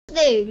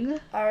thing.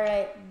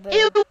 Alright,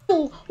 Ew,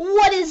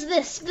 what is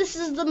this? This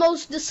is the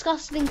most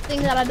disgusting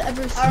thing that I've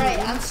ever seen. Alright,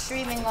 I'm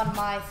streaming on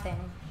my thing.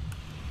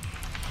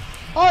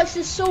 Oh, this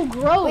is so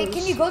gross. Wait,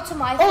 can you go to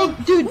my Oh,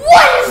 thing? dude.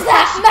 What is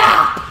that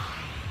map?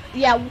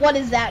 Yeah, what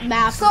is that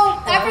map? So,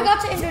 I forgot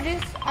to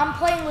introduce, I'm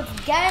playing with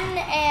Gen,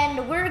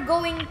 and we're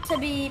going to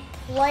be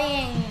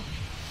playing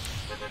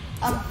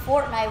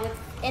Fortnite with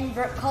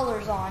invert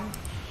colors on.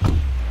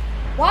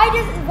 Why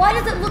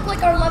does it look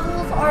like our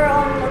levels are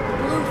on like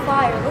blue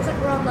fire? It looks like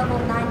we're on level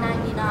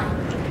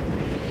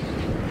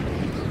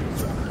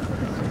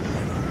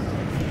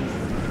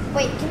 999.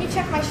 Wait, can you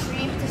check my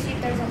stream to see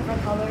if there's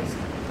invert colors?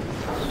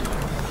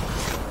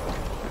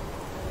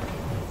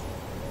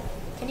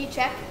 Can you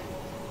check?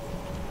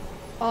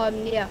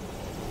 Yeah.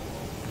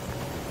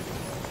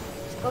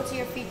 Just go to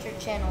your featured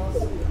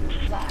channels.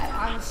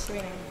 I'm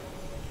streaming.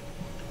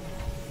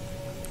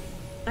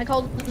 I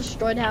called it the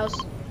destroyed house.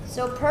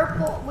 So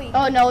purple, wait.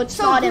 Oh no, it's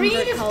not invert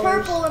colors. So green is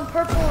purple and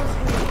purple is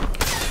green.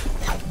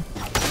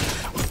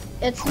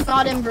 It's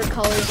not invert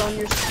colors on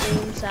your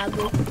stream,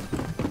 sadly.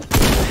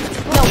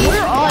 No,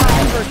 we're on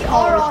invert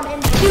colors.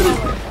 Dude,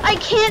 I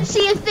can't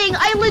see a thing.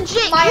 I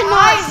legit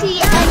cannot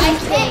see anything. I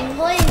can't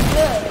play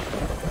good.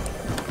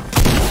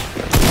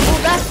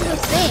 Well, that's the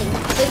thing.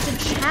 It's a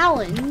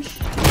challenge.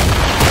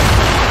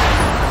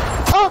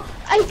 Oh,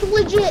 I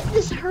legit,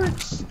 this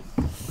hurts.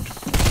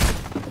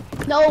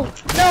 No,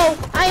 no,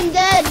 I'm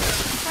dead.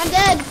 I'm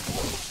dead.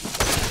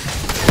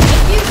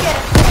 You get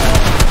it.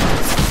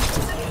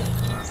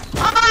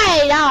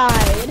 I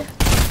died.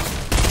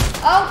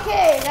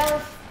 Okay, that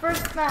was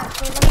first match.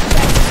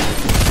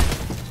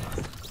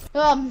 So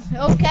let me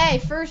check. Okay,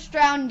 first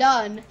round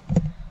done.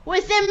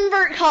 With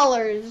invert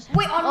colors.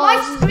 Wait, on my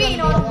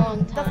screen,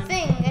 on the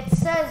thing, it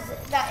says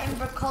that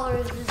invert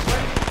colors is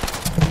working.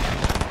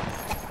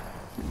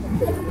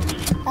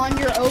 On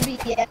your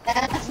OBS?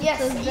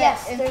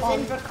 Yes, there's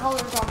invert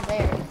colors on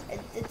there.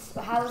 It's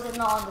how is it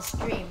not on the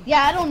stream?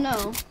 Yeah, I don't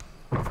know.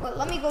 Wait,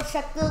 let me go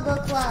check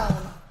the clown.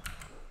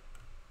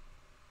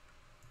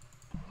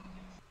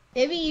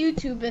 Maybe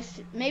YouTube,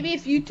 if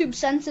YouTube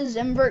senses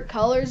invert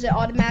colors, it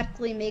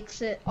automatically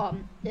makes it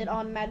it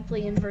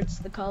automatically inverts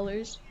the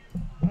colors.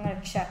 I'm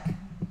gonna check.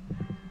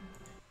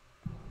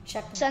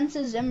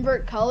 Senses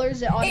invert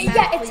colors, it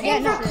automatically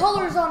invert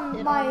colors on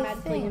it my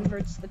automatically thing.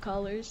 inverts the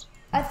colors.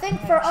 I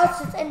think for us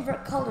it's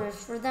invert colors.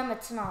 For them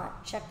it's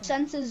not. Check.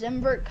 Senses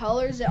invert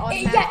colors, it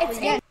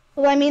automatically.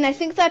 Well, I mean, I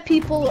think that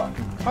people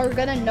are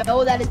gonna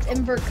know that it's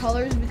invert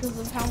colors because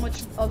of how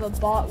much of a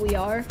bot we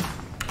are.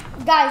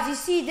 Guys, you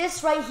see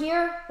this right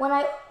here? When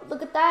I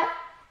look at that,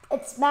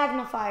 it's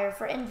magnifier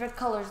for invert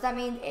colors. That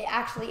means it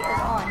actually is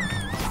on.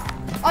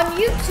 On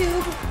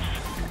YouTube,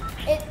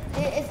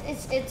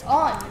 it's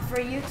on for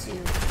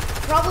YouTube.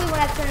 Probably when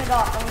I turn it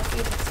off, I'm gonna see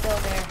if it's still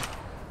there.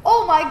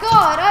 Oh my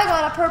god, I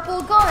got a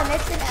purple gun.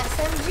 It's an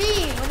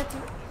SMG.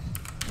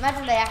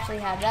 Imagine they actually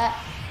had that.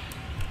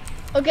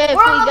 Okay, if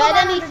we get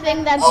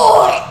anything that's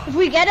if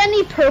we get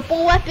any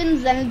purple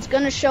weapons, then it's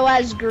gonna show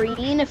as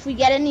green. If we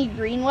get any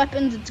green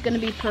weapons, it's gonna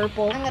be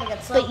purple. I'm gonna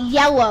get but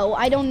yellow,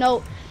 I don't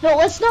know. No,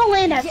 let's not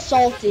land at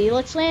Salty.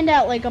 Let's land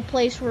at like a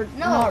place where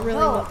not really.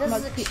 No, this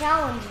is a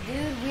challenge,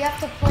 dude. We have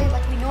to play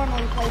like we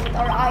normally play with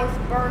our eyes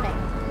burning.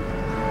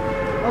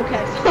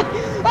 Okay.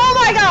 Oh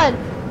my god!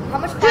 How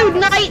much? Dude,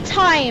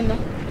 nighttime.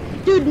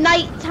 Dude,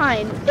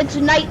 nighttime. It's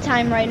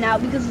nighttime right now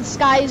because the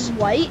sky is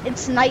white.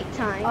 It's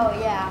nighttime. Oh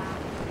yeah.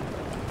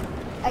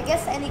 I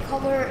guess any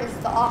color is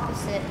the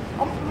opposite.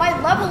 Oh, my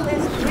level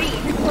is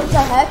green. What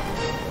the heck?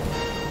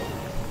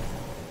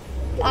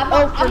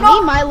 For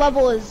me, my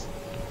level is...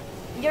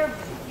 Your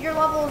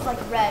level is like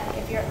red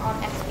if you're on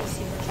XP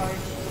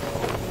Supercharged.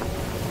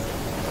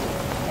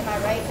 Am I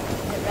right?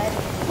 Is it red?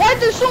 Why are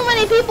there so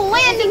many people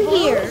landing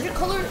here? Is your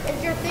color,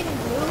 is your thing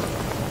blue?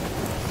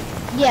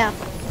 Yeah.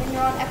 Then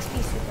you're on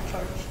XP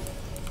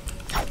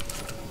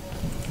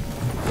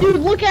Supercharged.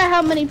 Dude, look at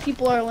how many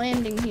people are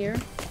landing here.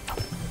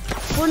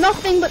 We're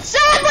nothing but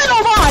sad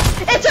little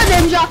bots! It's a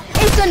ninja!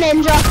 It's a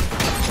ninja!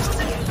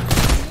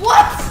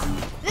 What?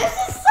 This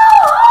is so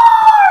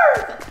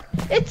hard!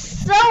 It's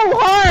so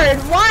hard!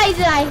 Why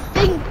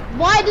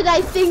did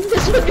I think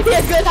this would be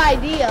a good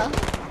idea?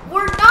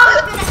 We're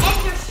not gonna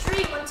end your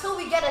stream until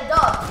we get a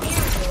dub.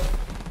 Seriously.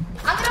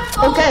 I'm gonna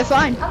follow. Okay,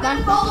 fine. I'm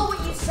gonna follow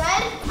what you said.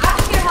 I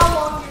don't care how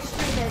long your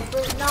stream is,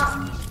 but it's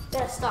not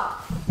gonna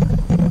stop.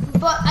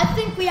 But I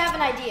think we have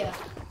an idea.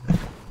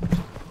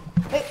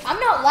 Wait, I'm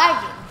not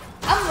lagging.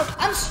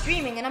 I'm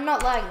streaming and I'm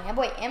not lagging.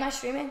 Wait, am I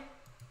streaming?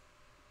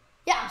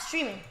 Yeah, I'm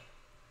streaming.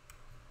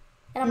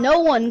 And no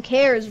one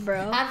cares,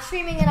 bro. I'm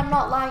streaming and I'm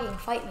not lagging.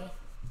 Fight me.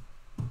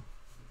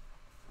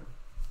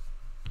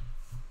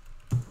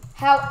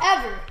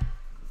 However,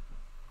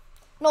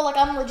 no, like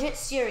I'm legit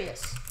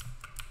serious.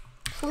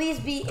 Please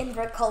be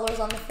invert colors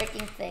on the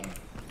freaking thing.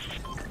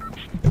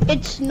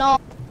 It's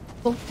not.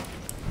 We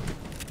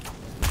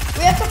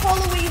have to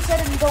follow what you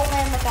said and don't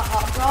land like a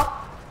hot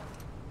drop.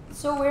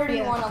 So where do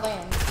you want to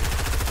land?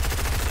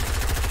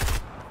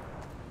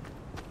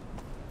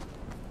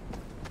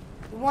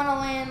 You want to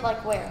land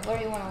like where? Where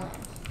do you want to land?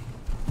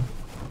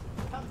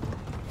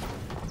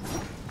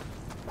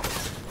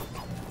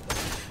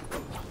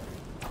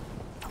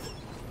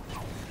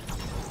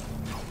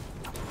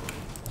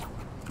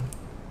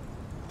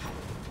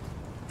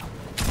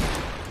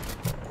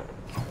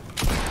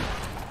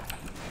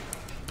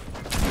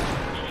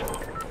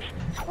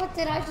 What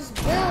did I just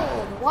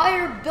build? Why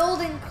are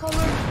building colors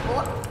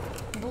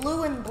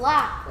blue and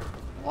black?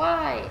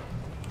 Why?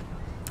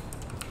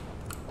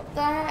 What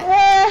the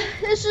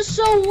heck? This is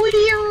so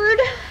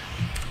weird.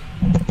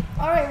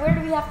 Alright, where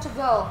do we have to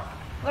go?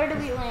 Where do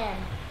we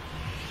land?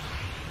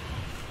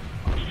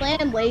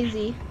 Land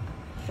lazy.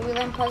 Should we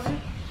land Pleasant?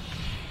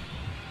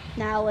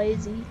 Nah,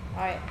 lazy.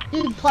 Alright.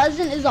 Dude,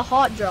 Pleasant is a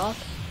hot drop.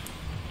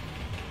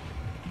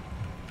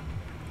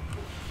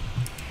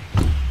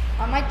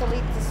 I might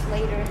delete this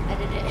later and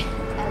edit it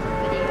as a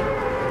video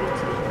for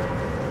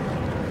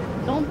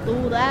YouTube. Don't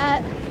do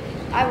that.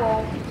 I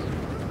won't.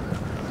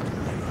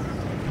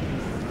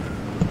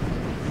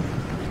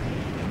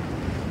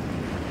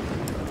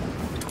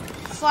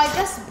 So I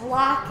guess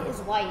black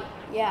is white,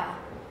 yeah.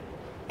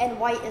 And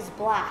white is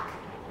black.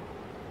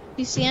 If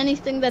you see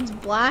anything that's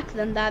black,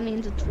 then that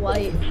means it's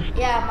white.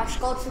 Yeah, my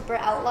Skull Trooper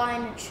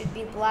outline, it should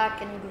be black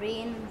and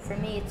green. For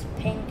me, it's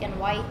pink and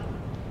white.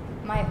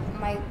 My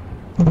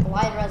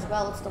glider as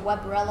well, it's the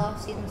Webrella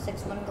Season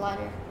 6 Wind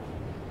Glider.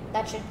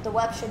 The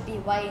web should be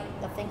white,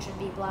 the thing should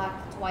be black,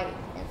 it's white,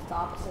 it's the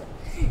opposite.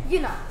 You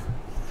know.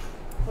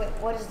 Wait,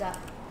 what is that?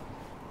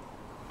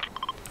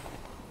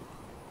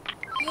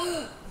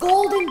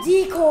 Golden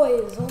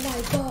decoys, oh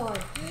my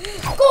god.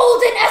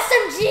 Golden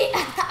SMG,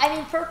 I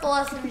mean purple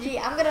SMG,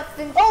 I'm gonna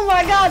think. Oh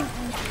my god.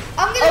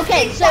 I'm gonna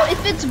okay, think so that,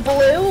 if it's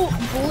blue,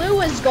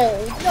 blue is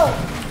gold. No,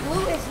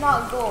 blue is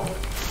not gold.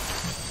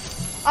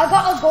 I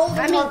got a golden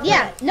harpoon.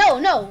 Yeah, no,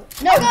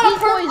 I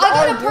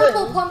got a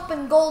purple blue. pump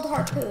and gold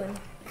harpoon.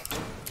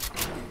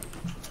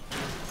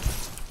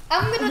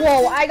 I'm gonna.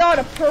 Whoa! I got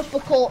a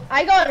purple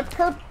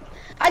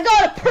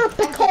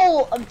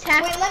of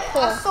tactical.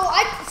 Wait,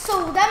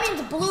 so that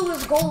means blue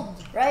is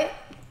gold, right?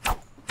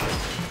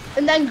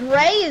 And then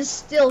gray is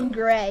still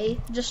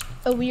gray, just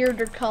a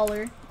weirder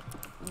color.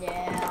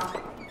 Yeah.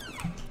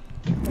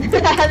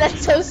 That's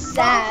so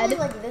sad.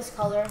 Probably like this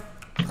color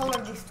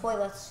of these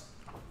toilets.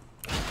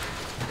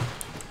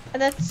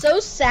 That's so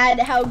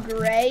sad how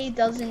gray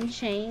doesn't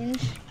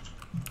change.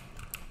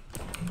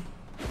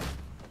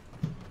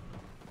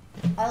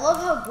 I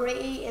love how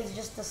gray is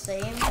just the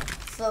same.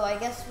 So I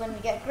guess when we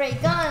get gray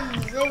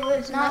guns, it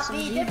would not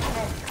be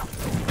different.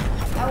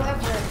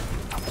 However.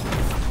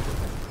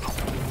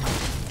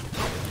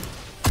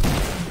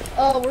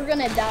 Oh, we're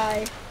gonna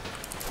die.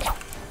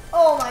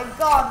 Oh my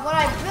god, what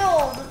I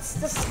build, it's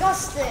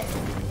disgusting.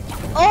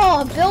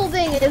 Oh,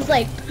 building is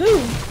like poop.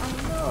 I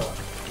know.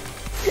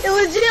 It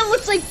legit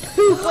looks like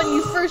poop when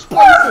you first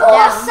place it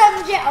down.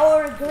 SMG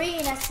or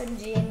green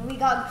SMG, and we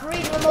got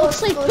green remote. It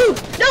looks like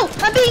poop. No,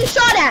 I'm being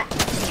shot at.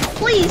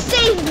 Please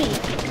save me.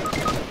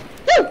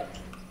 Woo.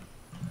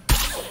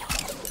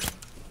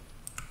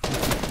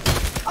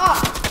 Ah.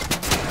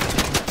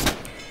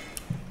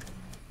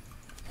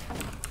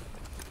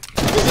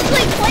 This is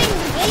like playing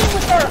the game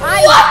with our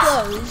eyes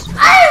closed.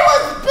 I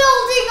was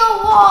building a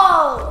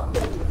wall.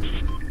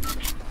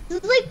 This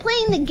is like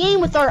playing the game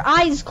with our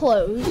eyes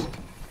closed.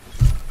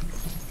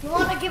 You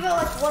want to give it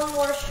like one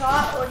more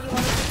shot, or do you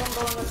want to keep on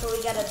going until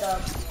we get a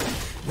dub?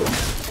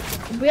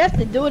 We have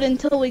to do it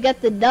until we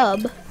get the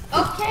dub.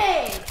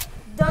 Okay.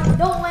 Don't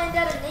land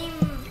at a name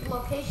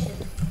location.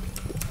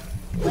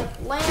 Like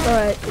land.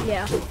 Alright,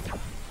 yeah.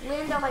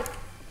 Land at like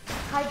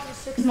Hydra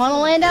 16. You wanna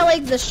land at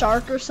like the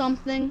shark or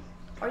something?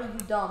 Are you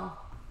dumb?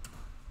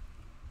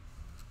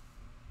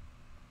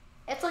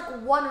 It's like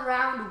one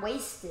round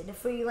wasted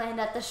if we land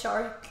at the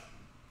shark.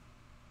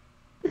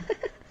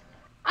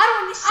 I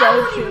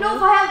don't even know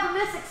if I have the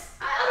mythic.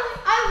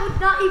 I would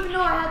not even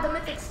know I had the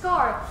mythic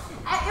scar.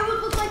 It would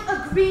look like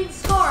a green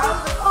scar. I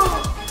was like,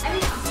 oh, I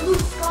mean a blue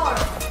scar.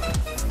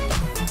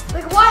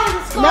 Like, why is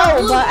it scar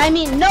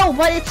blue?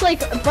 But it's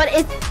like,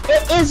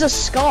 it is a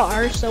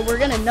scar, so we're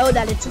gonna know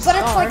that it's a scar.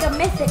 But it's like a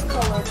mythic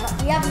color.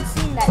 We haven't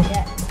seen that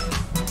yet.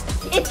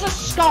 It's a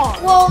scar.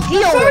 Well,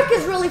 the shark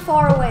is really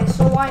far away,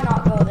 so why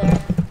not go there?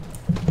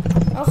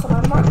 Also,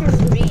 my marker's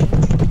green.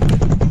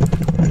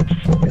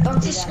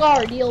 It's a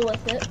scar, deal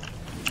with it.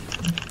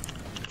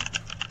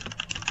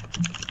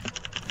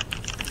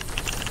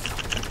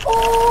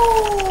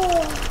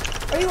 Oh!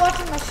 Are you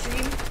watching my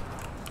stream?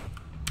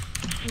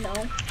 No.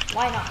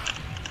 Why not?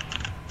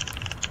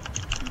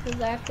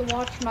 Because I have to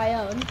watch my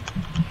own.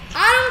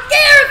 I don't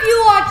care if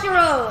you watch your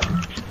own!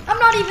 I'm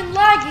not even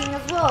lagging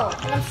as well,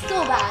 and I'm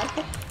still bad.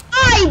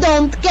 I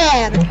don't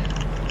care!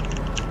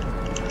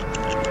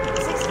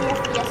 60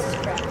 FPS is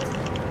correct.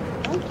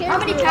 I don't care. How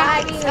many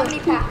packets? How many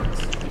packets?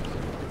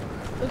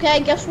 Okay, I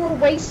guess we're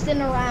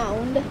wasting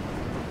around.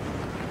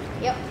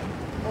 Yep.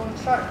 Going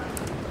sharp.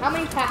 How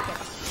many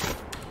packets?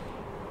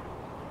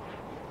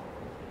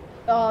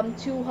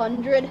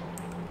 200. It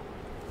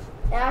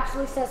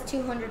actually says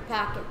 200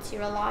 packets.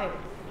 You're a liar.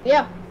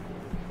 Yeah.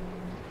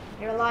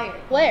 You're a liar.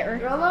 Where?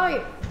 You're a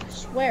liar. I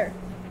swear.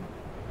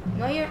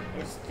 No, you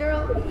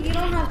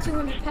don't have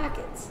 200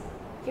 packets.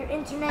 Your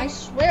internet. I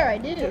swear I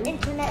do. Your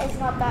internet is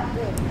not that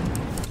good.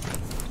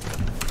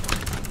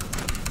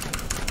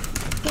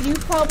 But you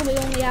probably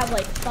only have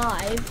like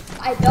 5.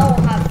 I don't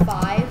have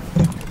 5.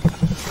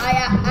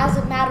 As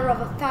a matter of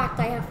a fact,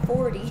 I have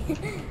 40.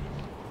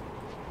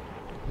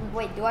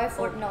 Wait, do I have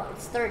 40? No,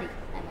 it's 30. I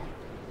meant.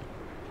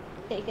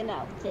 Taken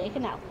out,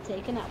 taken out,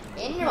 taken out.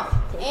 In your mouth,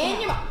 in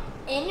your mouth,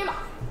 in your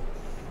mouth.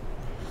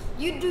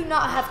 You do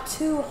not have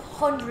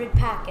 200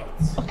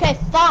 packets. Okay,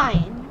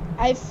 fine.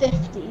 I have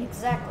 50.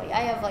 Exactly,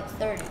 I have like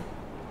 30.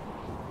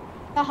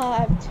 Haha, I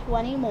have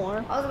 20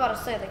 more. I was about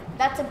to say, like,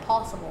 that's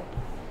impossible.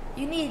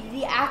 You need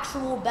the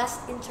actual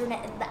best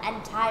internet in the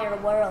entire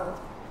world.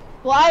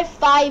 Well, I have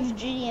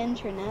 5G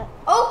internet.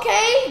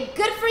 Okay,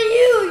 good for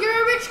you.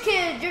 You're a rich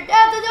kid. Your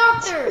dad's a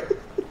doctor.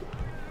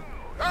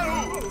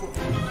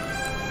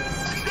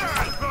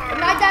 And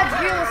my dad's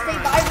real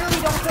estate, but I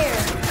really don't care.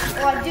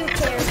 Well, I do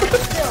care,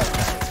 but still.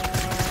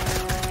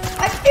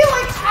 I feel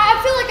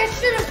like I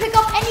shouldn't pick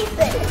up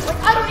anything.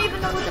 Like, I don't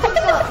even know what to pick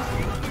up.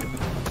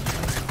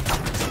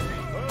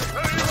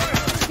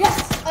 Yes,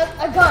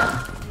 a gun.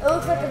 It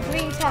looks like a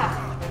green tack.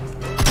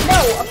 No,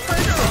 a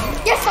person.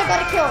 Yes, I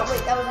got a kill.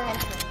 Wait, that was a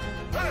henchman.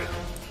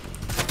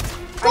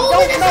 I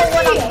don't know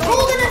what I'm doing.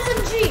 Golden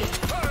SMG.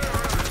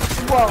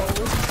 Whoa.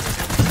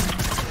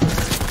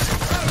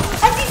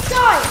 I see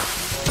Sky.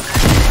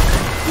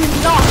 Do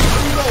not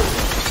engage.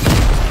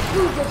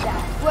 Who did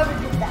that? Whoever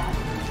did that.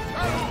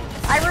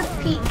 I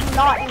repeat, do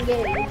not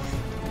engage.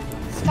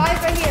 Sky's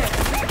right here.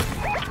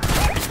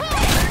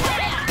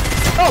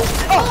 Oh,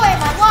 Boy,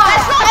 my wall.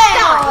 That's not Sky.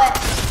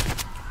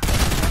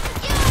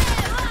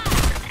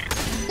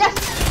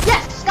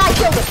 Yes, Sky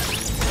killed it.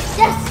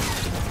 Yes.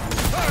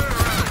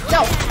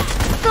 No,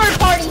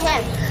 third-party a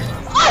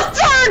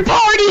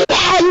third-party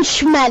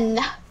henchman.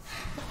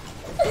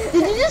 Did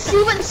you just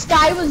see what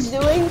Sky was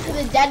doing to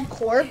the dead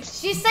corpse?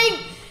 She's saying,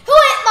 who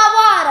ate my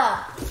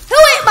water? Who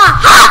ate my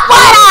hot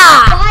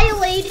water?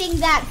 Violating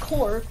that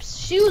corpse.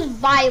 She was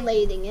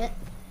violating it.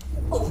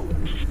 Oh,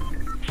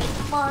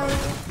 my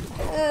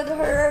head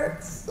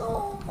hurts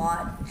so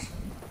much.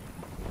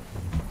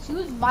 She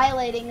was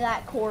violating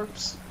that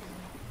corpse.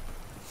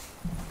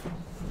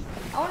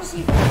 I want to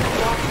see if I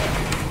can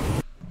watch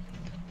it.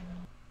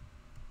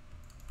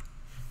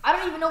 I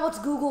don't even know what's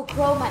Google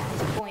Chrome at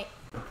this point.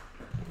 And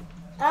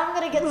I'm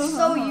going to get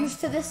so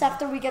used to this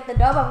after we get the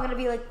dub. I'm going to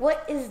be like,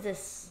 what is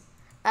this?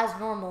 As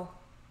normal.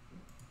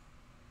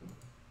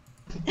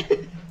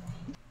 I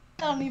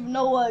don't even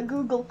know what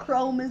Google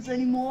Chrome is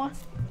anymore.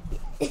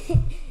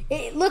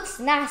 It looks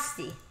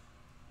nasty.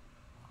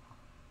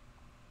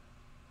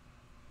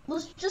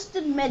 Let's just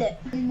admit it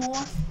anymore.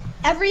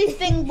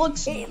 Everything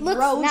looks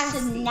gross nasty.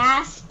 and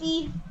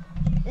nasty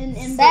and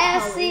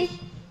sassy,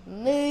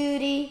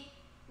 moody,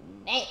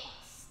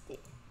 nasty.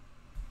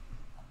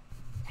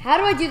 How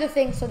do I do the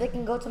thing so they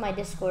can go to my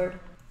Discord?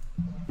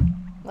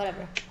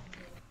 Whatever.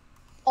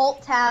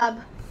 Alt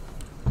tab.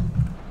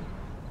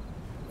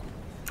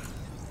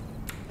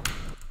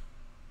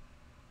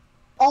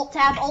 Alt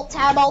tab, alt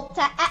tab, alt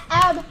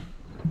tab.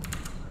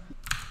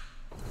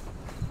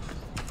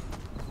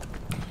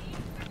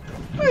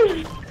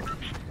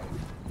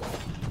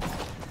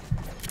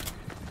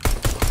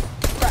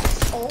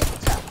 Press alt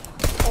tab.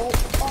 Alt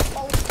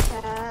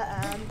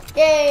tab.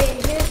 Yay,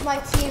 here's my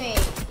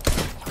teammate.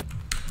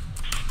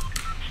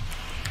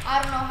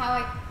 I don't know how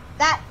I...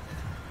 That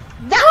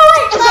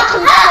is a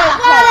control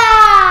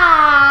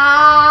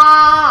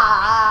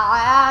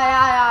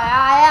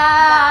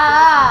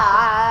play.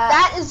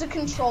 That is a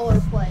controller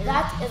play.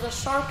 That is a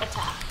shark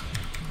attack.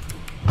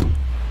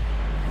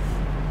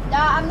 No,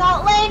 I'm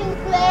not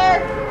landing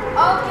there.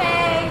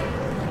 Okay.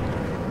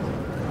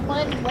 I'm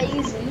landing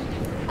lazy.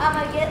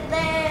 I'ma get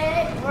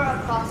lit. We're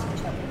across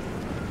each other.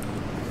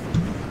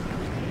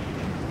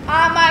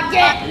 I'ma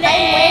get lazy.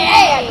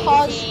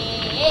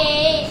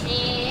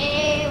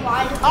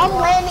 I'm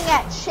landing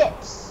at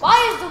chips. Why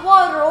is the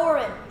water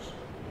orange?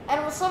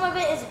 And some of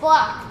it is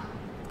black.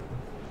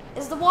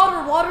 Is the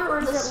water water or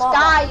is it lava? The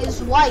sky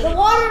is white. The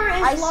water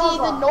is I lava. see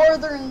the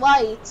northern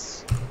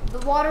lights. The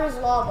water is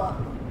lava.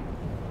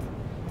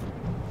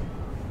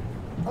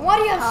 And why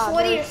do you have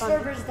sweatier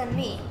servers than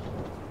me?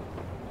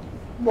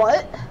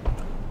 What?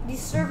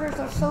 These servers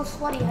are so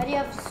sweaty. How do you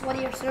have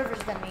sweatier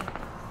servers than me?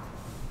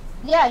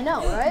 Yeah, I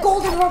know, right?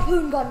 Golden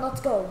harpoon gun,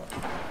 let's go.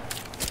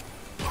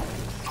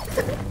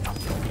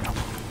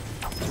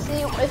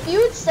 See, if you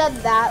had said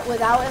that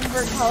without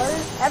invert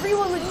colors,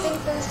 everyone would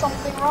think there's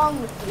something wrong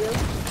with you.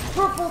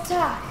 Purple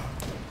tack.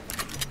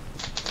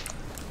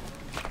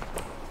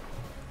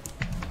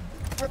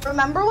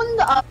 Remember when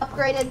the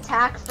upgraded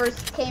tack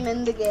first came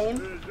in the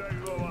game?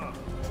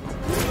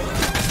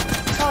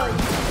 Oh,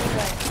 you're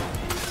right.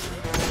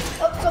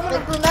 Oh,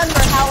 Like, remember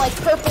how, like,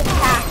 purple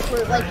tacks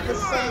were, like, the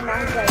same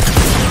as, like,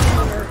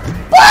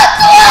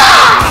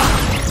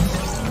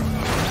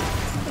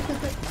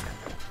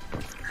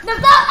 Now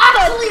that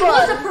actually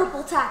was a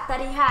purple tack that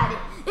he had.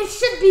 It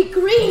should be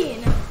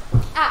green.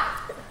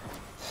 Ah.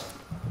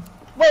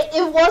 Wait,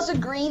 it was a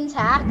green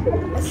tack?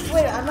 I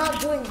swear, I'm not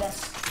doing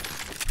this.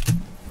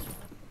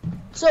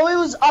 So it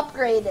was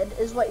upgraded,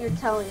 is what you're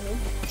telling me.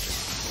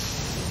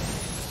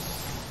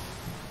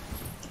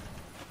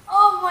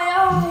 Oh,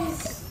 my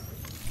eyes.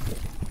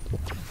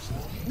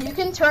 You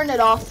can turn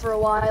it off for a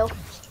while.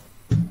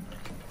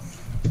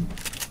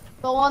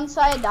 But once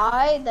I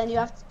die, then you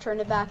have to turn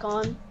it back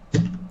on.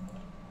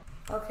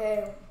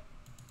 Okay.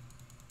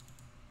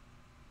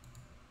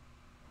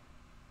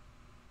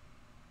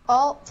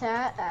 Alt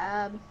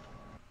tab.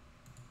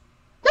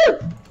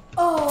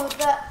 Oh,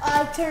 that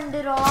I turned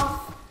it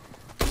off.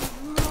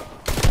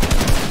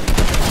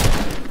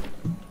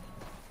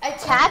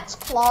 Cat's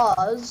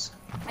claws.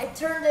 I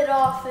turned it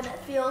off and it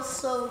feels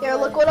so good. Here,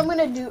 look what I'm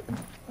gonna do.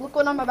 Look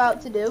what I'm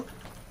about to do.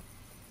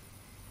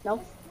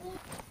 No.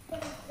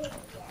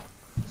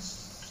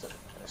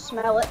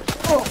 Smell it.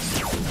 Oh.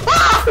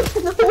 Ah!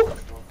 No.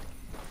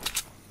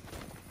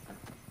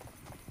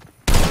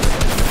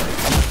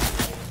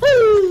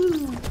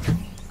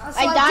 So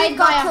I died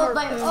by a killed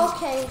harpoon.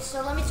 Okay,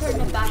 so let me turn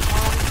it back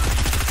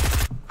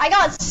on. I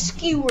got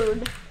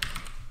skewered.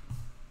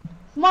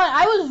 Come on,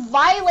 I was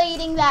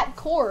violating that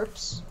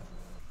corpse.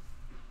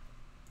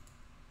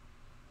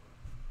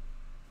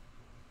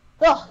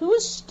 Ugh, who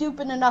was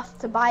stupid enough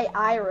to buy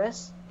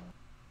Iris?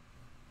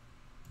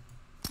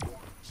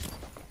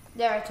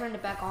 There, I turned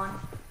it back on.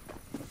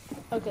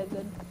 Okay,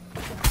 good.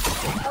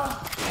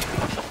 Oh.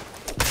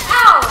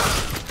 Ow!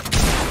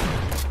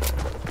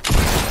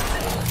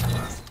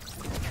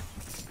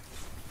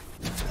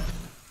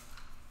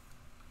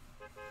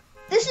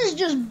 This is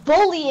just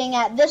bullying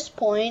at this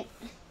point.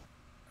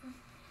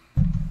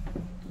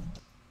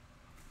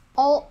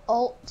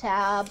 Alt,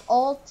 tab,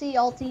 alty,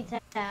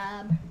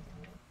 tab.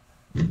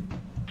 These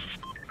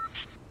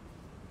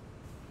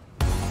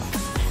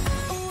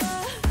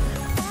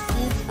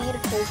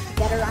vehicles to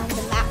get around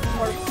the map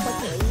more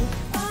quickly.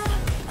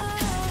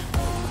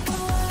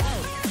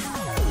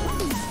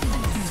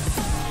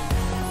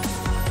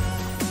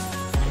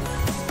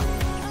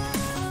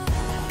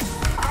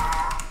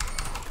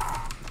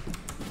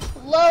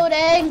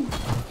 Loading.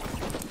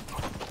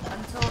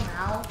 Until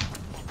now.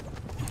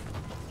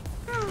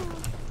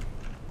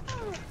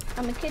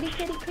 I'm a kitty.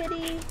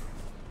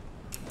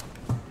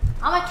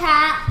 I'm a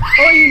cat.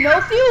 Oh, you know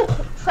if you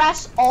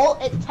press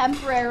Alt, it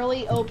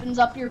temporarily opens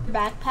up your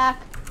backpack.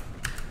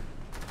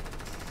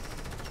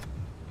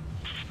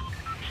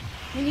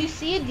 When you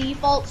see a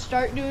default,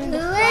 start doing the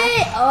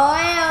flash. Oh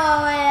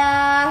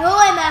yeah. Who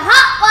in the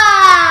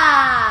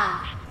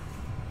hot one?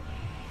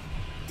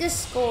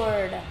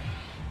 Discord.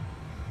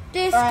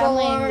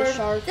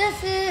 Right,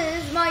 This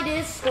is my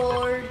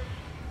Discord.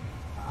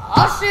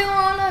 All she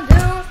wanna do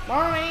is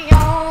party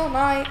all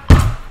night.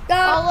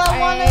 All I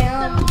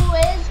wanna do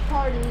is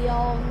party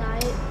all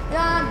night.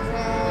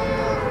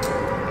 Goddamn.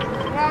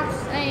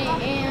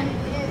 Roxanne.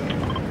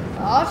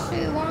 All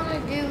she wanna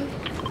do is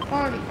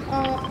party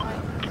all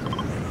night.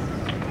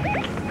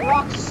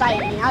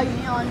 Roxanne.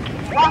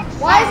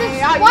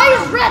 Why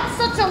is red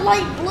such a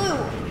light blue?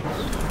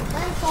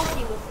 Land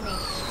salty with me.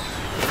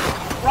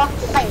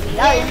 Roxanne.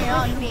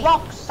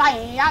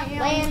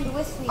 Land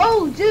with me.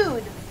 Oh,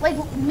 dude. Like,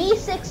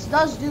 Me6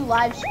 does do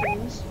live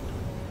streams.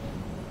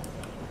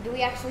 Do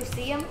we actually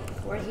see him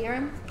or hear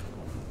him?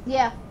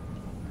 Yeah.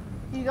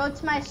 You go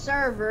to my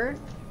server.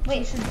 Wait,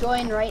 you should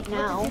join right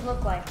now. What does he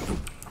look like?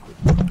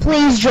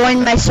 Please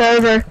join my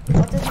server.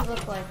 What does he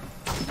look like?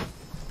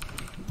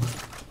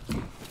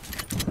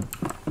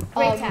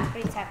 Great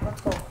tap,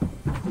 let's go.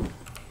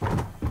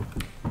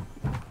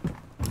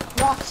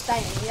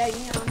 Roxanne.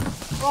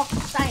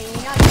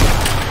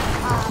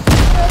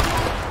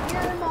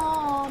 Your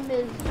mom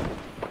is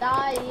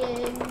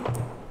dying.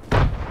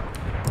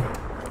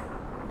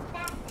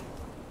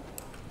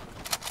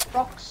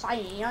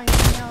 Roxanne.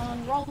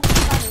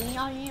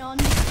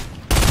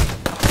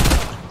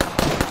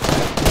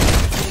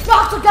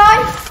 Dropped a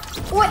guy!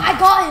 Wait, I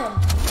got him!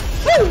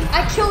 Woo!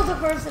 I killed a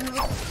person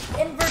with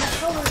inverted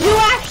colors. You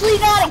actually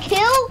got a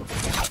kill?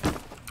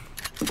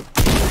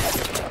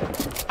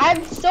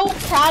 I'm so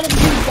proud of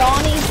you,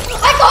 Donnie.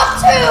 I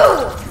got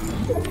two!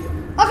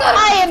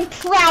 I am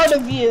proud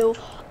of you.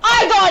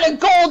 I got a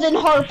golden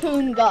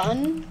harpoon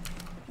gun.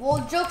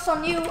 Well, joke's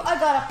on you, I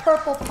got a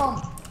purple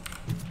pump.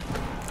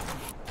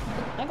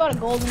 I got a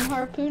golden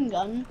harpoon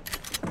gun.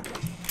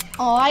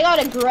 Oh, I got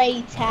a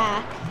gray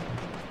tack.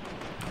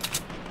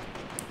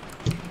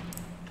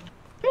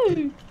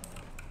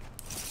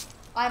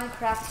 I'm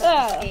cracked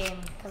at this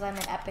game because I'm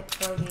an epic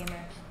pro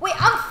gamer. Wait,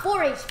 I'm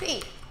 4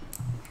 HP.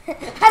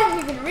 I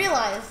didn't even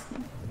realize.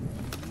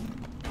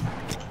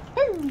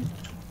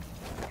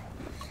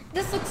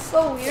 This looks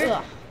so weird.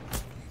 Ugh.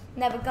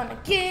 Never gonna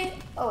get.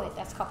 Oh wait,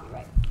 that's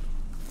copyright.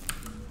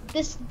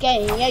 This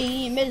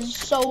game is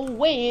so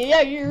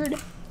weird.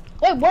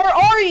 Wait, where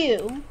are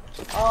you?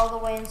 All the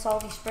way in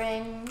Salty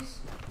Springs.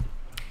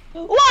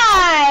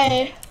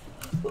 Why?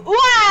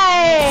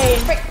 Why?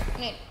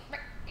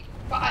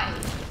 Why?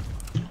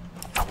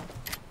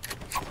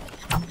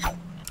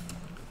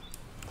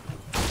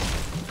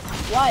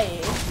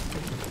 Why?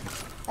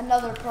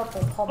 Another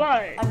purple pump.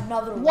 Why?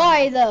 Another one.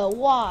 Why though?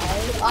 Why?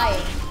 Why?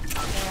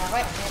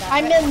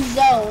 I'm in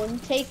zone.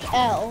 Take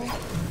L.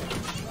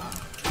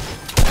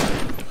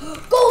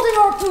 Golden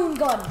harpoon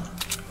gun.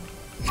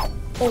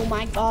 Oh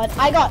my god.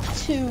 I got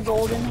 2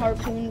 golden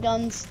harpoon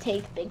guns.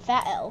 Take big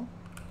fat L.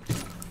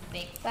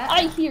 fake that.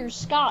 I hear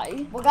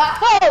Sky. Well, I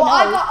got a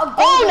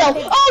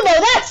oh no,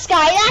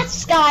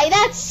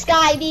 that's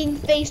Sky being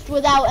faced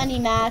without any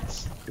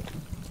mats.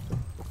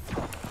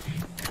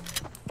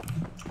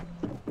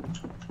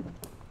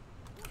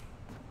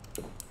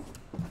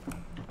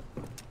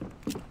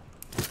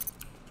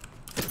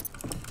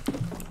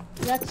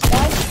 That's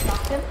Sky.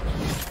 Knocked him.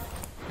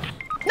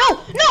 No,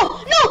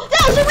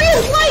 that was a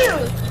real player.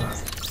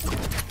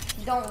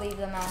 Don't leave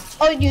the match.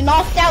 Oh, you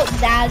knocked out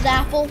Zaz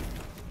Apple.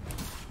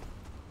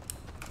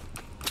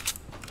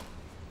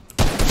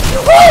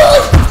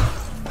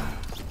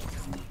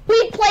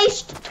 We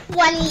placed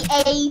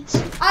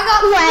 28. I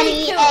got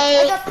 28.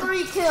 I got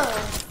 3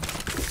 kills.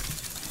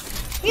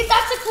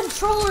 That's a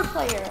controller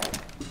player.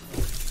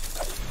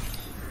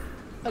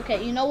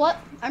 Okay, you know what?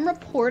 I'm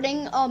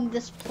reporting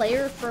this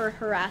player for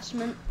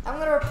harassment. I'm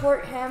gonna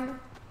report him.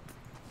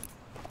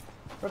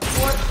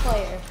 Report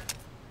player.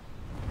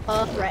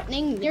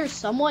 Threatening near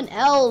someone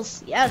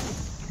else.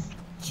 Yes.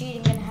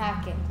 Cheating and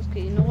hacking.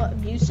 Okay, you know what?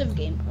 Abusive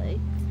gameplay.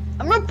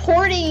 I'm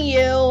reporting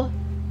you.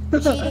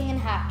 Cheating and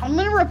hacking. I'm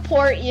gonna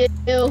report you.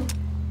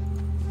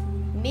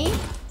 Me?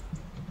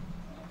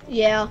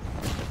 Yeah.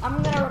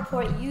 I'm gonna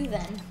report you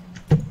then.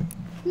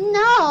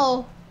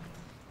 No.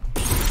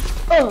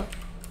 Oh.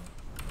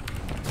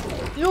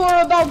 You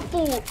are about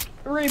to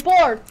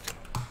report.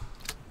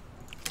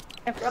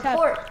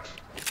 Report.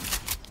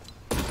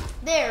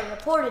 There,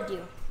 reported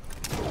you.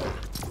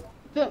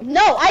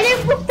 No, I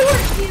didn't report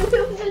you.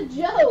 It was a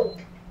joke.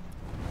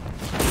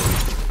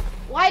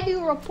 Why do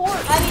you report?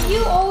 I mean,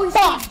 you always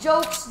take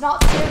jokes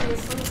not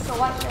seriously, so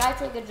why should I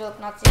take a joke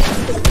not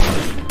seriously?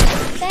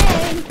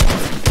 Thanks.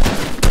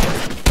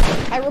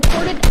 I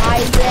reported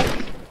Isaac.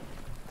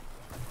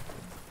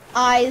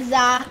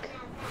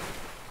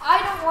 I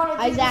don't want to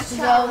do Isaac this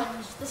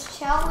challenge. This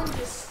challenge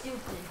is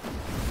stupid.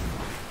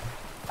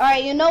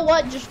 Alright, you know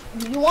what?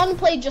 You want to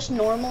play just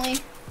normally?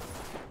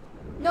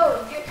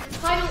 No, the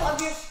title of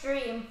your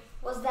stream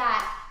was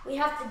that we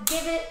have to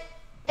give it.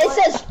 It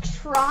says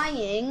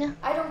trying.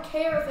 I don't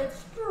care if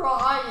it's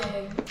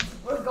trying.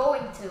 We're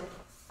going to.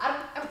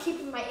 I'm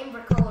keeping my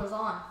invert colors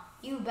on.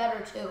 You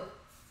better too.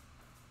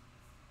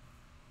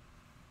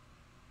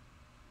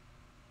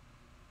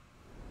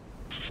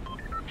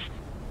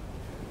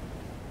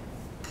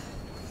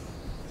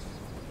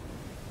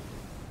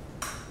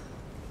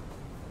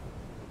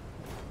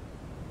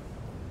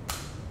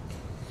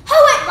 Who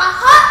ate my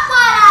hot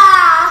butter?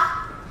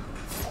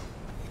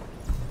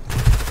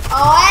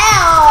 Oh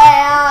yeah, oh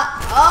yeah,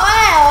 oh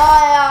yeah,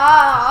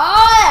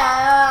 oh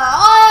yeah,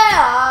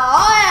 oh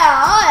yeah, oh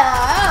yeah, oh yeah, oh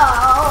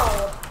yeah,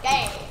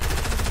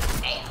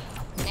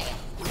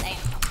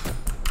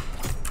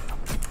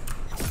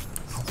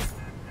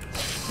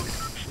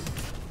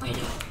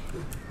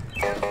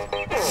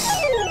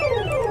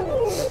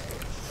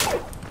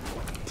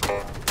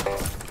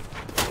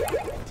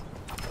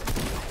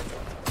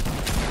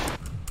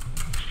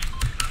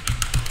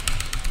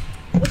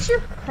 What's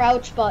your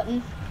crouch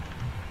button?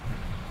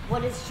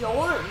 What is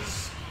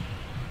yours?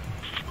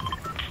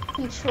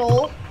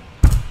 Control.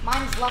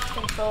 Mine's left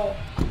control.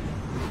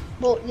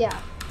 Well, yeah,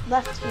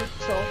 left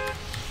control.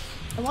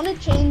 I want to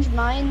change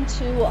mine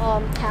to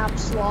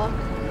caps lock.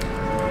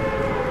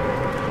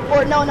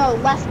 Or no,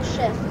 left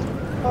shift.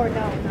 Or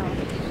no.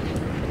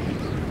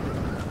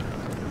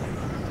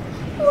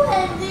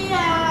 When the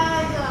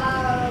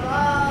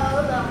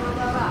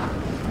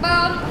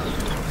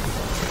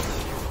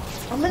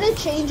I'm gonna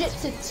change it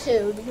to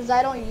 2 because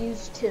I don't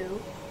use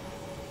 2.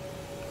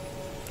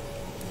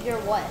 Your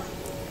what?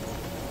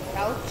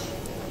 Crouch?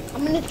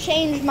 I'm gonna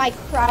change my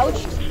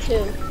crouch to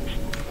 2.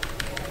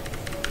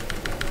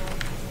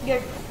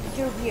 You're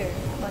weird,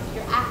 but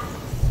you're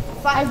acting.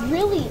 I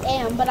really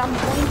am, but I'm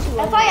going to.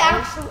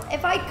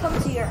 If I come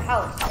to your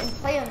house and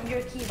play on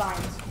your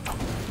keybinds,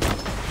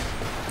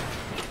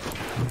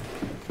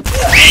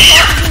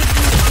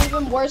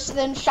 even worse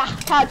than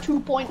Shaka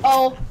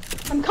 2.0.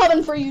 I'm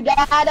coming for you,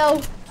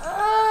 Dado. I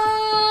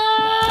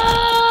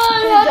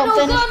had no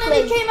gun and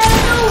he came out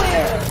of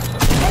nowhere,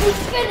 and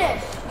he's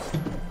finished.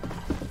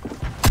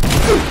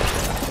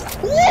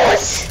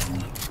 What?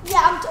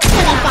 Yeah, I'm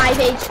 25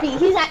 HP.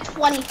 He's at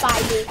 25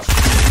 HP.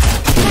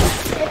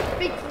 It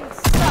freaking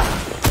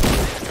sucks.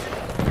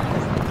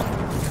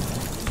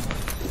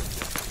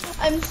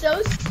 I'm so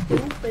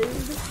stupid.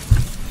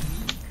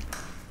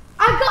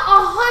 I got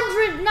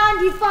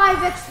 195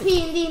 XP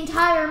in the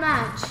entire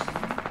match.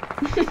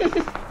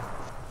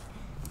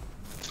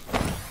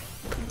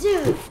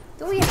 Dude,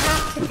 do we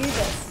have to do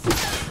this?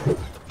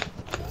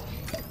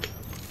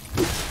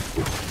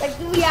 Like,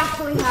 do we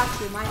actually have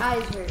to? My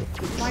eyes hurt.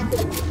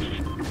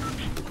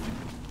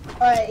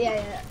 Alright,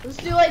 yeah. Let's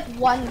do like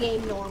 1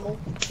 game normal.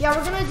 Yeah,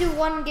 we're gonna do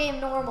 1 game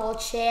normal.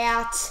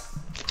 Chat.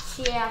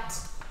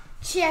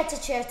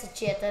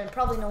 And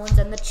probably no one's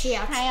in the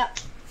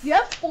chat. You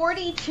have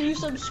 42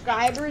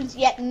 subscribers,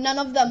 yet none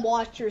of them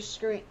watch your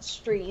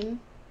stream.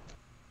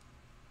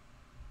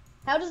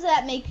 How does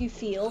that make you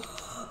feel?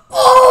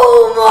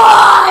 Oh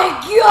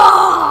my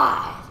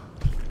god!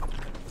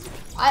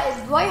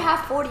 Do I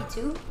have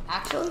 42,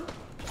 actually?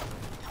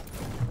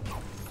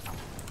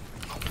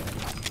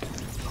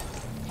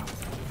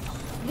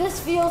 This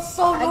feels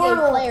so I gave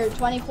normal. player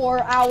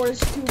 24 hours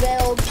to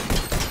build.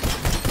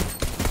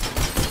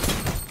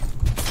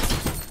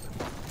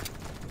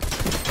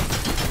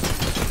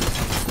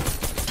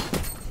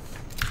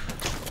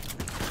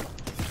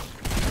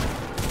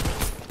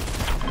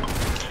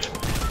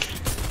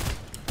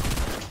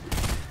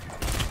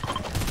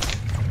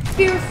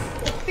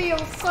 It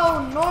feels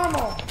so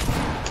normal.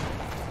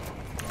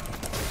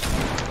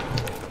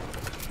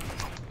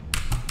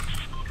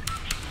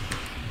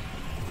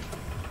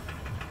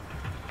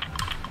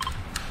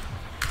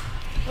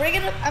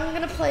 I'm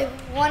gonna play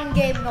one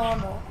game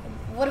normal.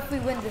 What if we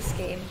win this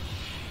game?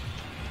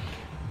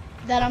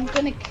 Then I'm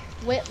gonna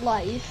quit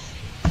life.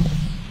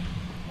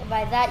 And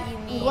by that you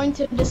mean? I'm going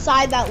to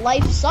decide that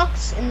life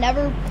sucks and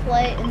never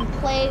play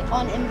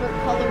on invert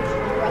colors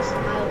for the rest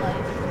of my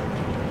life.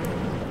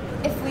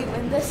 If we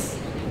win this?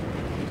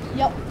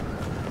 Yep.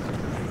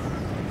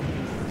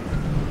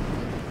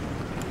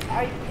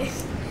 I'm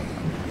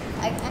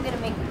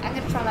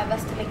gonna try my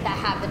best to make that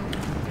happen.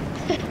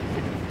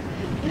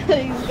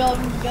 He's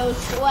gonna go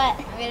sweat.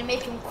 I'm gonna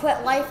make him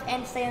quit life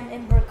and stay on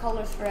invert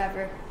colors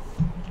forever.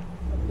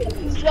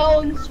 He's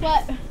going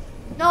sweat.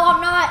 No, I'm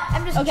not.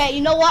 I'm just. Okay,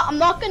 you know what? I'm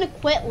not gonna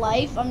quit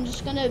life. I'm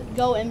just gonna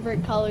go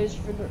invert colors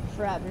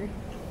forever.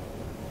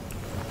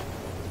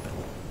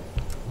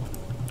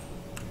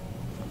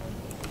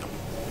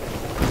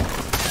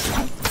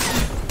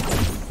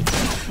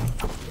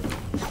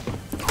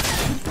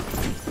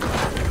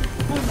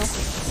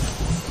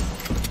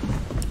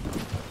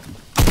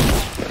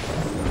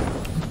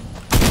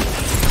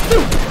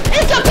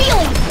 It's a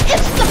peeling!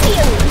 It's the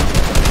peeling!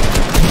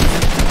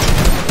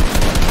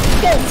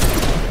 Go!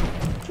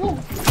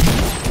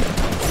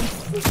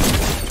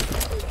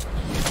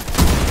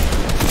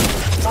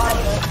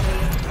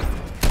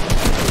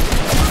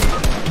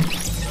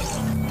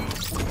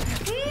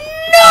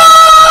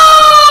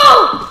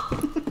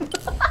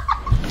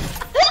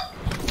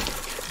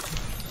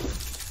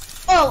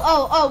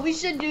 Oh, we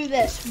should do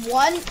this.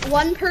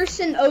 One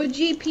person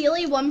OG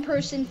Peely, one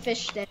person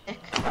fish stick.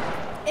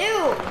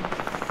 Ew!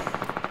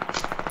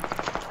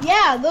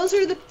 Yeah, those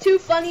are the two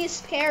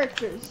funniest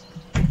characters.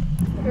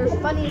 Or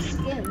funniest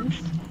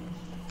skins.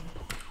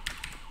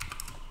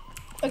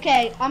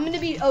 Okay, I'm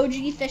gonna be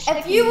OG fish stick.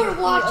 If you were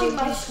watching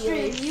my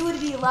stream, you would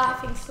be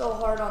laughing so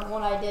hard on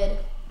what I did.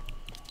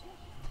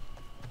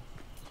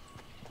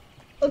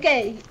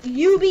 Okay,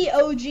 you be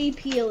OG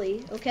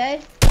Peely, okay?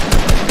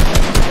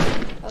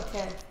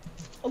 Okay.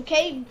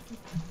 Okay.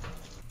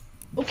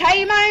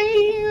 Okay,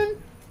 man.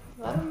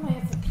 Why don't I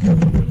have to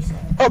Peely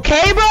reset?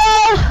 Okay, bro.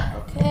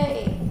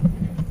 Okay.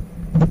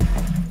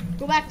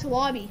 Go back to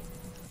lobby.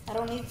 I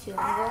don't need to.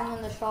 I'm going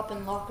in the shop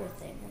and locker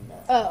thing. And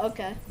Oh,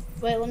 okay.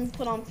 Wait, let me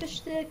put on fish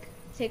stick.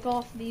 Take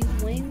off these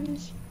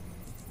wings.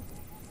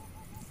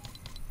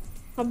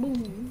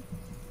 Kaboom.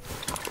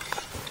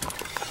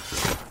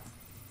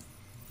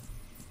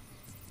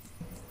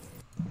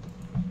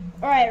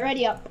 Alright,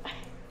 ready up.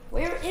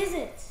 Where is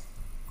it?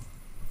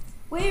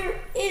 Where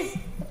is the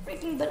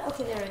freaking but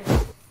okay, there it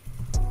is.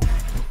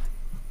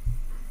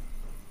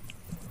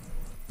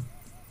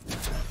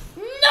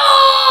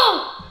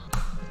 No!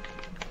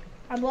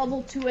 I'm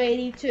level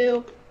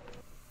 282.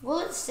 Will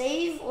it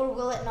save or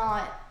will it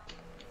not?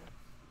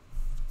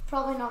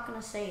 Probably not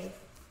gonna save.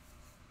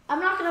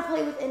 I'm not gonna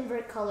play with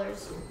invert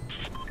colors.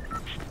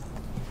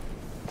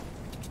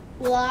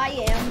 Well, I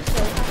am,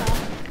 so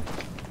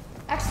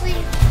Actually,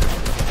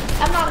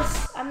 I'm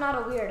not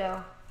a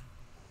weirdo.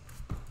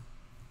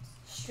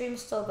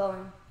 Stream's still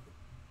going.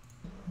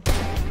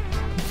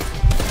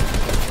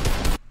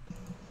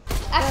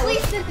 Actually,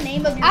 what's the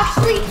name of your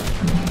stream?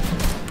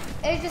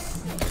 It's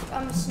just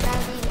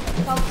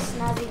Snazzy. Called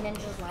Snazzy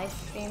Ninja's live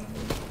stream.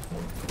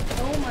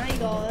 Oh my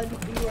god,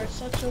 you are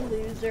such a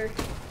loser.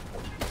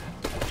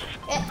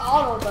 It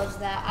auto does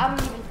that. I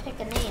don't even pick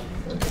a name.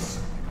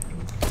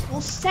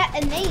 We'll set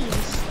a name,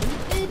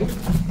 stupid.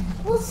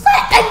 We'll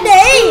set a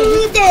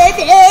name.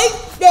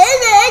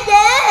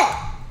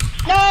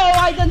 No,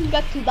 I didn't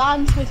get to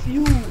dance with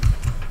you.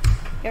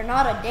 You're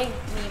not a dank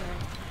memer.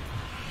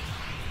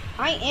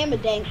 I am a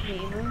dank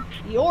memer.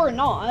 You're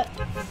not.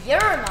 You're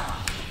not.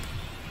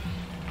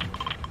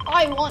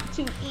 I want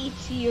to eat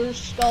your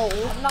skull.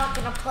 I'm not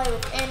gonna play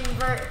with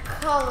invert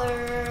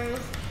colors.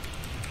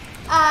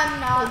 I'm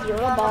not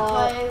gonna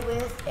play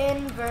with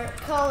invert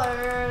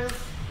colors.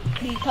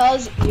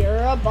 Because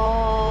you're a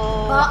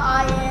bot. But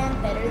I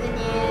am better than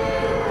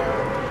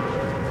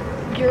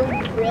you. You're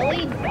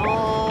really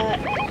not.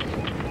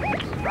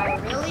 I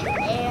really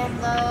am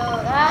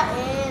though. That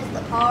is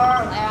the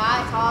part where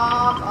I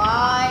talk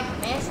like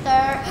Mr.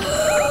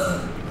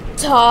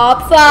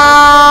 Top 5.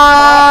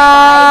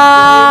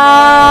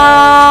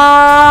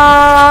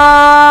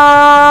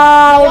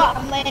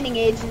 I'm landing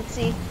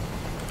agency.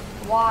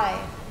 Why?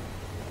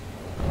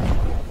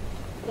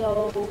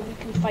 So we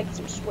can fight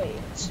some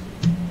sways.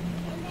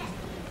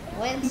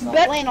 When You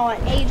bet land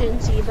on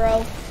agency,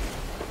 bro.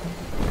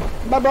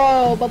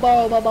 Babo,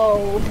 babo,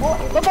 babo.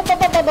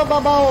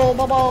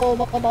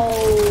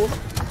 Babo.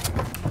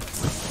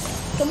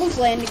 Someone's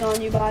landing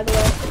on you, by the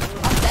way.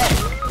 I'm dead.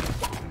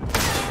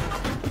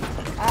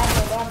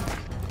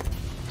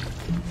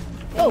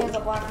 Oh, here's a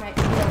Black Knight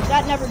shield.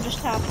 That never just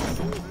happened.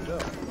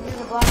 Here's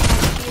a Black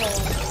Knight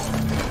shield.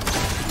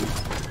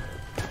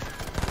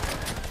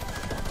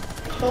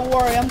 Don't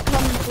worry, I'm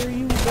coming for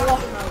you, boy.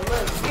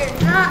 You're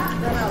not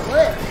gonna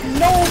live.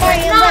 No, I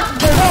am not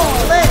gonna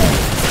live.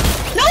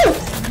 No!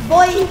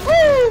 Boy!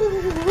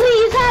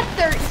 He's at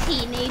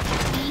 13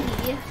 HP.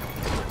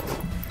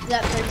 He's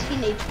at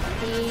 13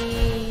 HP.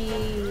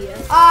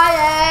 I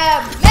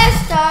am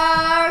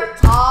Mr.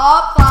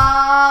 Top 5. You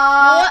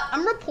know what?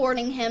 I'm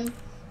reporting him.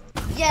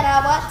 You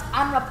know what?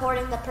 I'm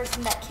reporting the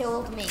person that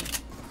killed me.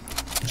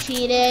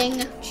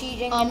 Cheating.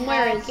 Cheating and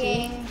Where is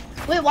he? hacking.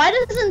 Wait, why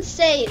doesn't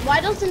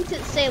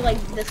it say like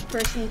this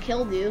person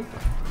killed you?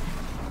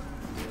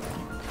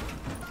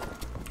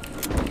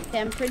 Okay,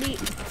 I'm pretty.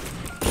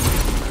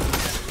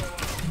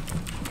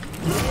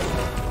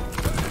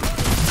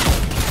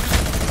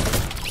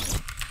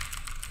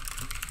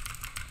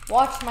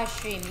 Watch my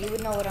stream, you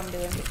would know what I'm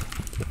doing.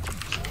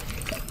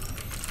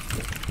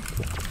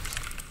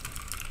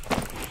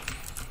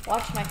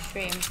 Watch my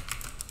stream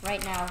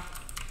right now.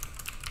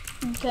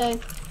 Okay.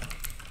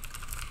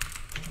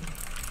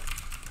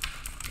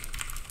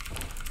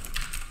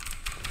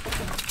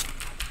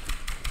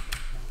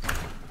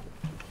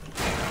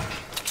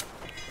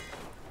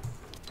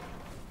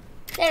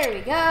 There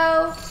we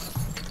go.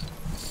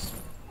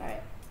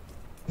 Alright.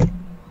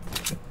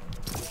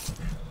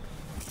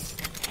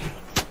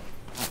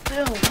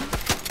 Boom.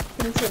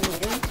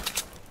 Continue.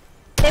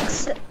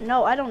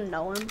 No, I don't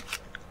know him.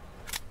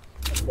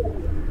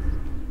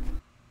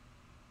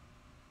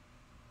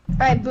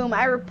 Alright, boom,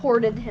 I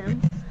reported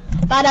him.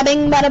 Bada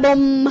bing, bada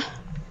boom.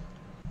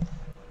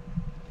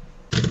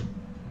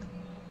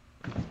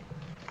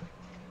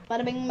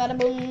 Bada bing, bada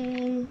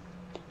boom.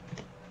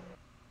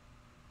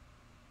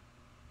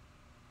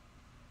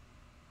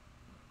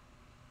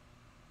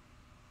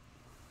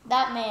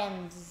 That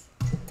man's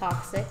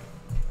toxic.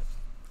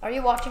 Are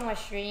you watching my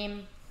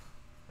stream?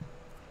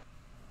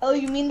 Oh,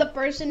 you mean the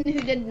person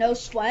who did no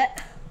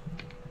sweat?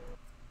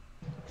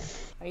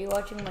 Are you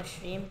watching my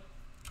stream?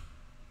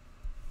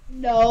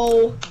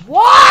 No.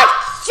 What?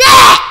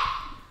 Shit!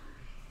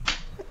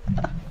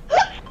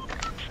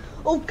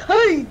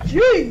 Okay,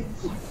 jeez.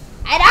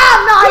 And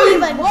I'm not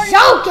even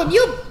joking.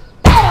 You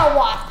better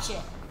watch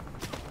it.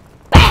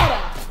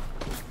 Better.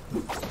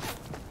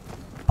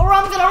 Or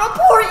I'm gonna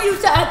report you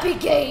to Epic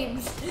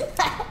Games.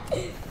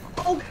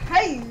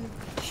 Okay.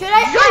 Should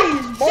I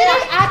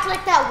act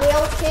like that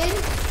whale kid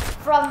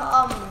from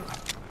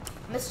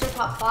Mr.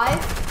 Top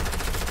 5?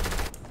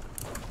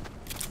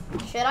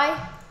 Should I?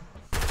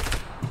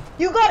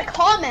 You got a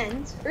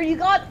comment, or you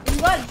got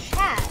a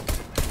chat.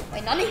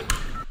 Wait, Nani?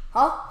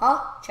 Huh?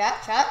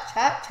 Chat.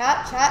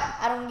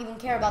 I don't even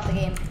care about the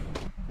game.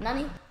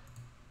 Nani?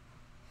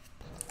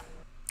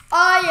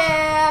 I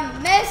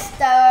am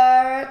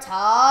Mr.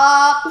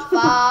 Top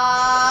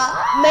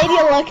 5. Made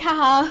you look,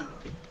 haha.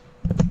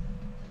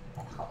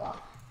 Hold on.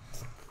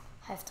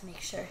 I have to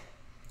make sure.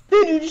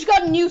 Dude, you just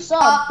got a new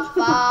sub. Look,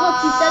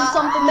 he said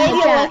something. Made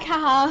you look,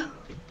 haha.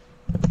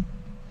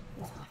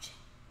 Who's watching?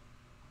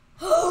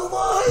 Oh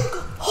my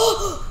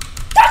god!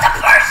 There's a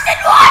person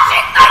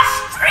watching my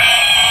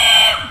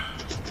stream!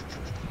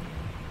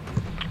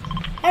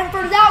 And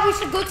for that, we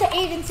should go to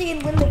agency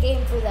and win the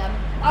game for them.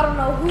 I don't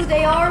know who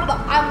they are, but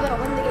I'm gonna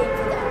win the game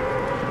for them.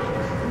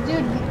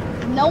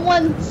 Dude, no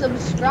one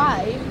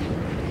subscribed.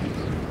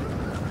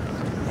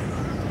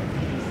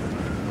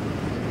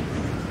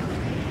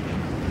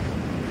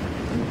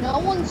 No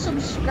one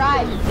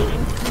subscribed,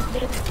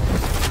 dude.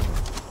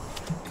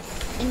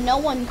 And no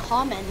one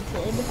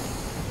commented.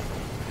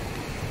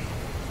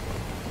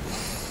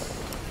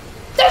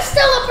 There's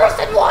still a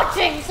person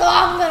watching, so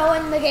I'm gonna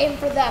win the game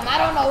for them. I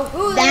don't know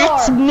who they are.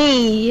 That's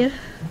me.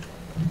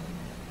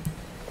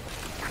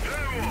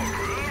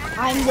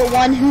 I'm the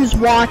one who's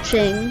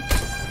watching.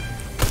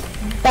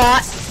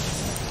 But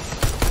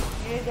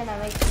You're gonna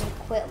make me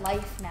quit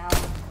life now.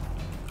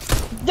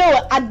 do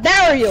it, I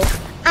dare you.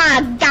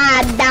 I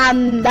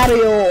goddamn dare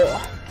you.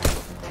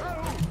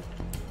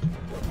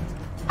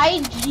 I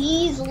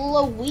jeez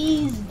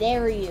Louise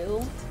dare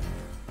you.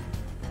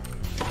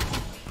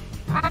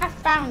 I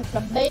found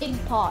the big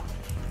pot.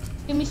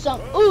 Give me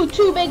some. Ooh,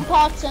 2 big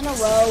pots in a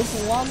row.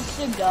 Who wants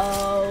to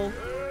go?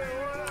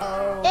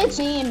 Oh. It's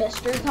me,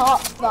 Mr.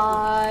 Top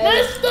 5.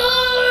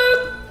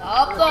 Mr.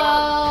 Top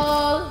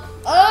 5.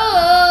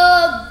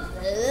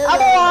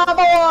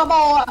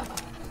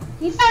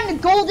 He found a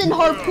golden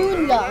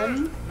harpoon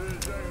gun.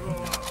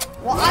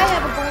 Well, I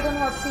have a golden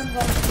harpoon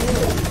gun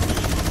too.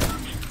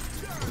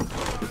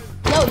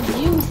 No,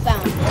 you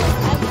found it.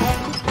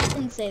 I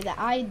didn't say that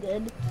I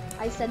did.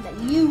 I said that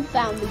you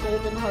found the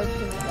golden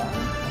harpoon gun.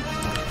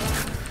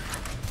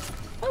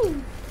 Oh.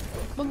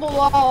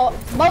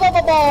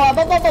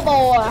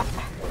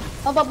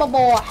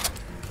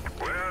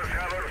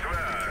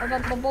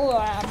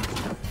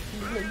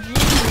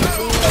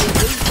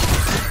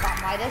 Got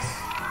Midas.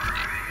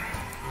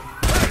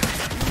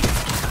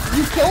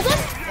 You killed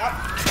him? Yep.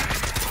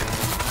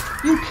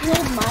 You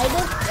killed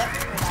Midas? Yep.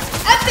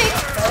 Epic!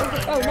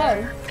 Okay. Oh no.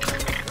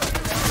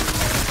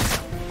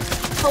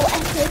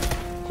 poetic.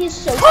 He's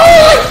so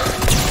poetic.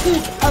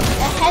 Dude, a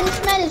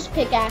henchman is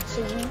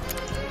pickaxing me.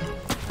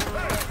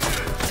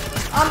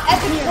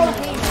 Epic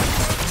volcano.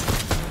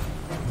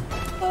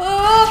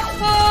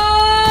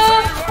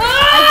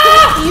 I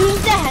can't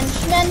use the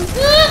henchman.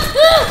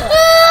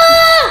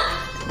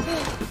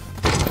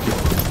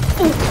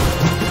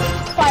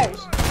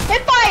 Fires.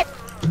 Hit fire!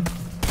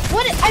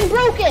 What? I'm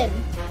broken.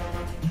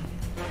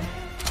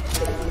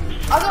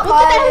 What the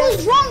hell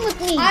is wrong with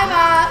me?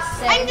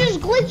 I'm just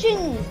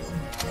glitching.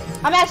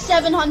 I'm at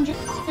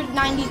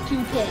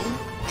 792 ping.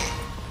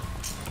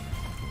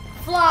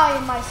 Fly,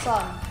 my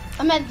son.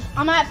 I'm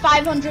at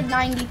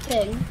 590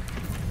 ping.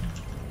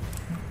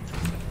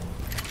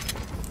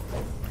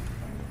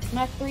 I'm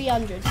at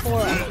 300,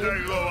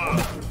 400.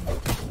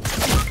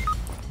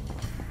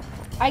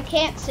 I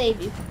can't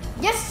save you.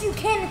 Yes, you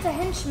can. It's a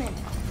henchman.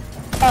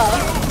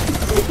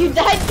 Oh. You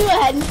died to a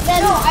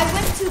henchman? No, I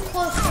went too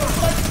close to a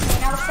henchman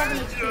and I was 7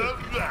 HP.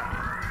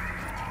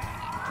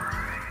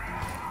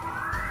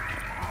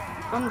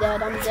 I'm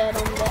dead.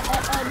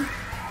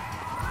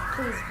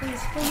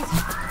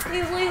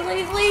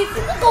 Please.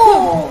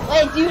 Oh!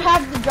 Wait, do you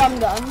have the drum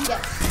gun?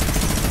 Yes.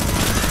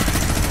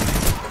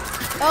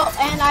 Oh,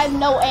 and I have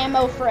no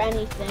ammo for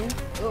anything.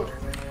 Ooh.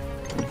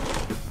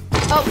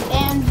 Oh,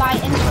 and my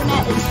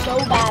internet is so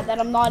bad that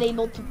I'm not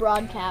able to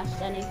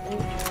broadcast anything.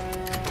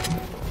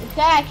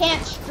 Okay, I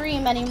can't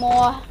stream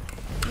anymore.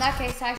 In that case, I